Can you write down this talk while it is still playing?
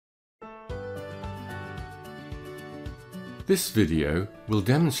This video will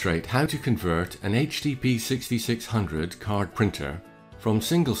demonstrate how to convert an HDP6600 card printer from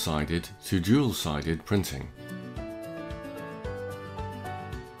single-sided to dual-sided printing.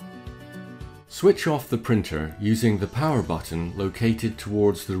 Switch off the printer using the power button located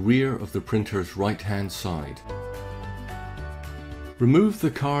towards the rear of the printer's right-hand side. Remove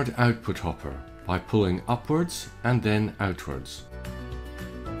the card output hopper by pulling upwards and then outwards.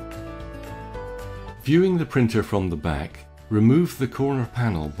 Viewing the printer from the back, remove the corner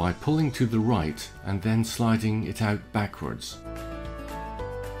panel by pulling to the right and then sliding it out backwards.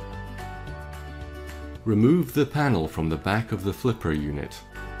 Remove the panel from the back of the flipper unit.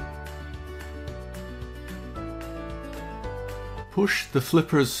 Push the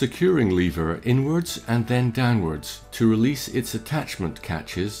flipper's securing lever inwards and then downwards to release its attachment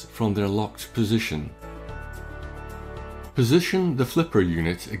catches from their locked position. Position the flipper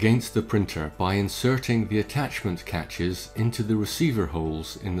unit against the printer by inserting the attachment catches into the receiver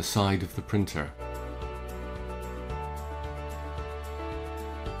holes in the side of the printer.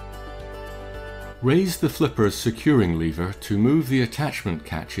 Raise the flipper's securing lever to move the attachment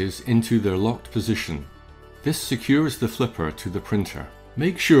catches into their locked position. This secures the flipper to the printer.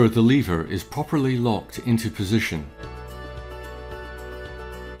 Make sure the lever is properly locked into position.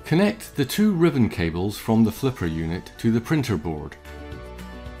 Connect the two ribbon cables from the flipper unit to the printer board.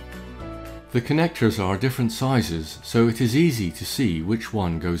 The connectors are different sizes, so it is easy to see which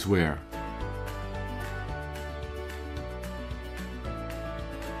one goes where.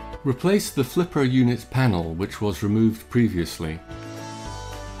 Replace the flipper unit panel which was removed previously.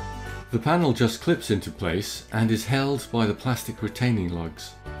 The panel just clips into place and is held by the plastic retaining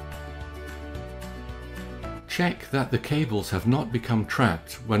lugs. Check that the cables have not become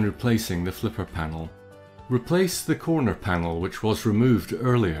trapped when replacing the flipper panel. Replace the corner panel which was removed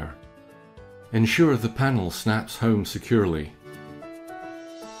earlier. Ensure the panel snaps home securely.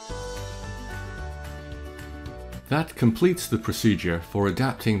 That completes the procedure for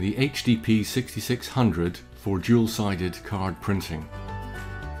adapting the HDP6600 for dual-sided card printing.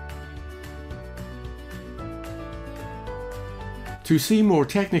 To see more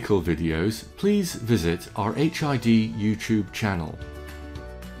technical videos, please visit our HID YouTube channel.